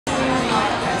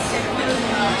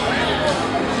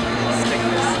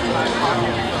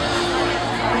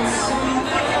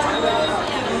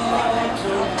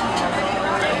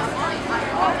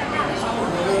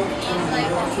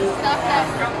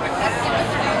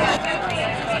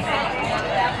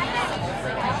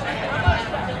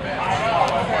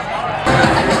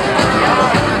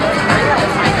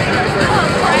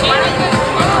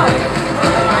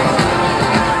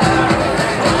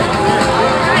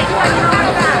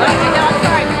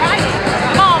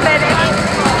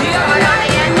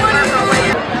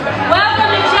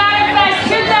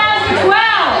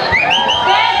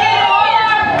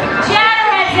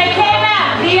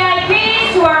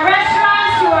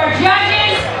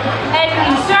Judges,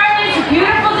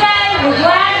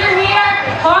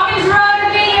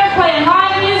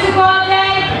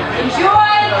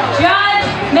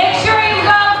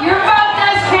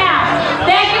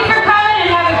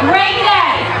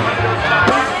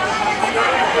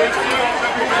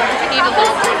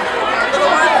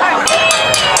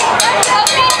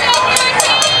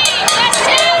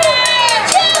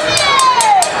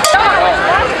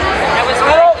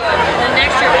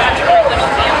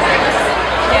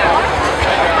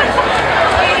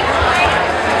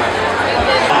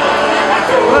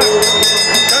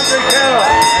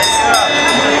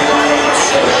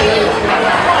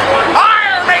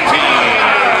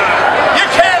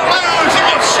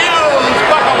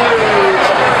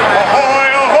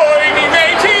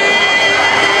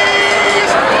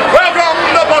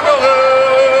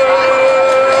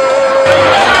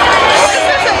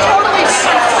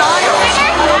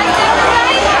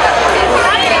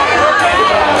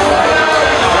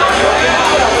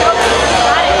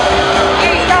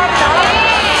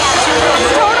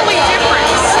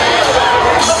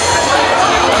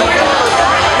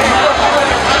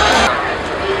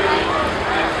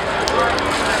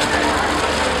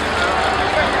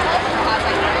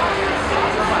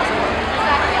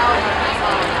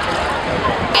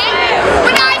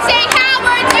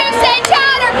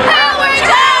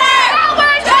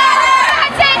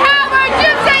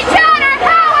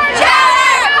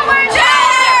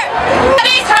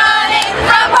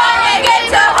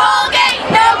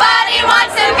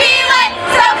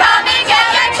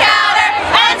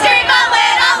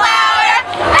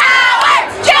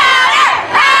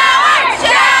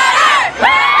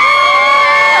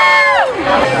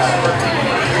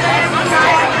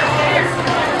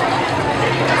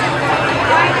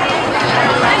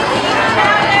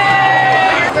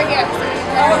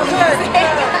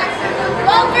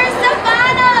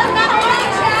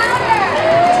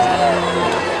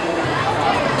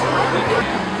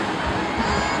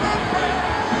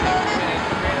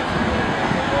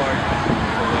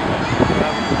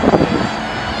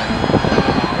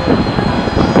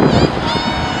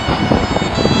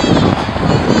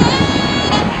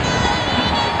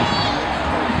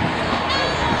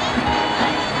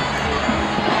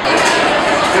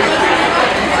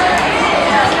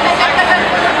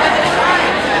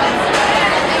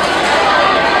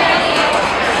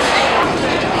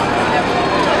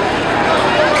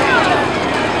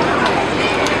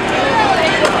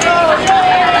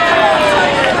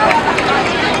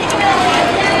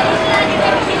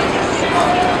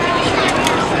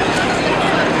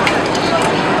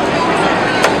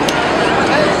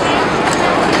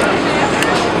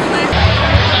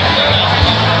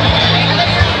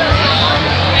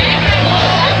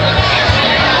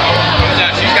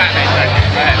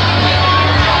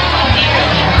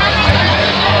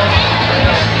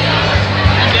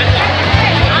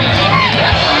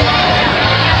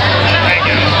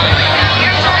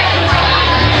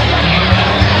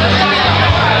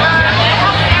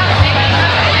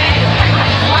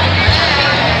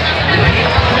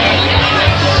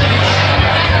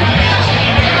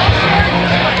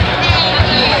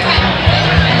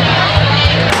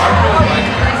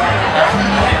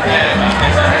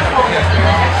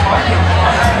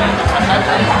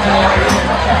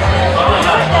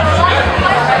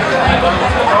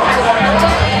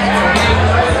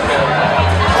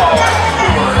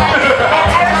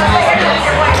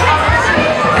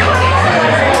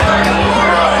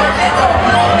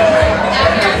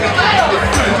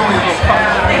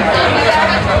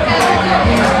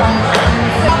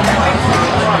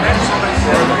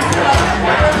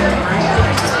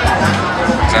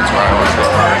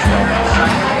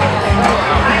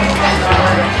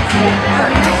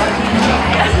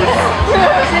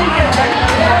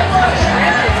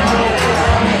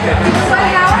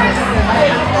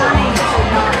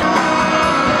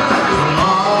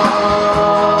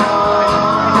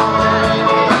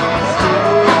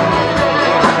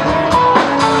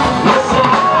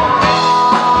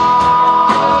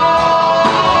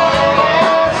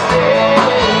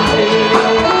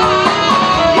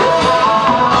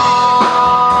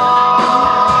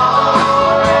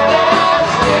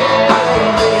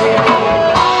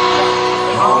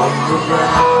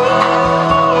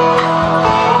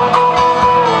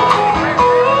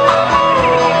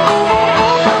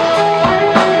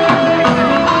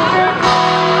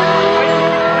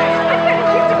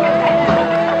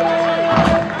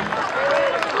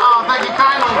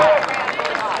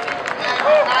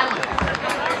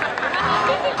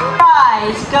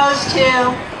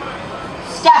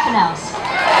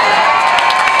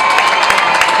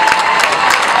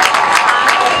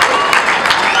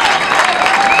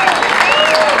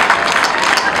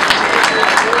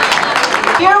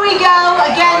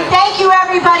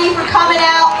 everybody for coming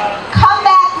out. Come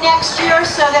back next year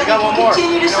so that we can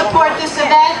continue to support this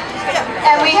event.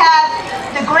 And we have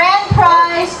the grand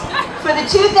prize for the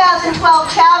 2012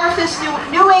 Chowderfest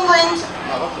New England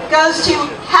goes to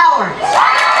Howard.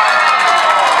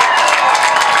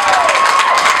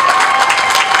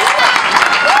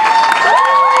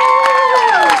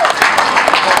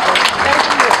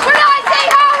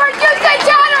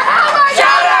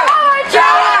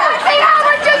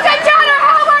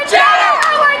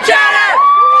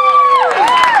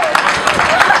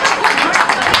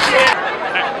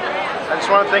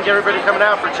 I want to thank everybody coming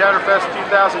out for Chowderfest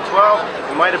 2012.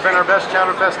 It might have been our best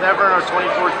Chowderfest ever in our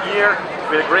 24th year.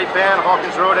 We had a great band,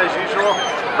 Hawkins Road as usual,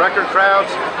 record crowds,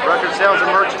 record sales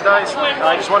and merchandise.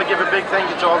 I just want to give a big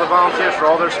thank you to all the volunteers for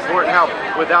all their support and help.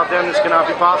 Without them, this could not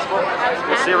be possible.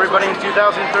 We'll see everybody in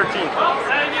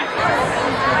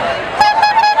 2013.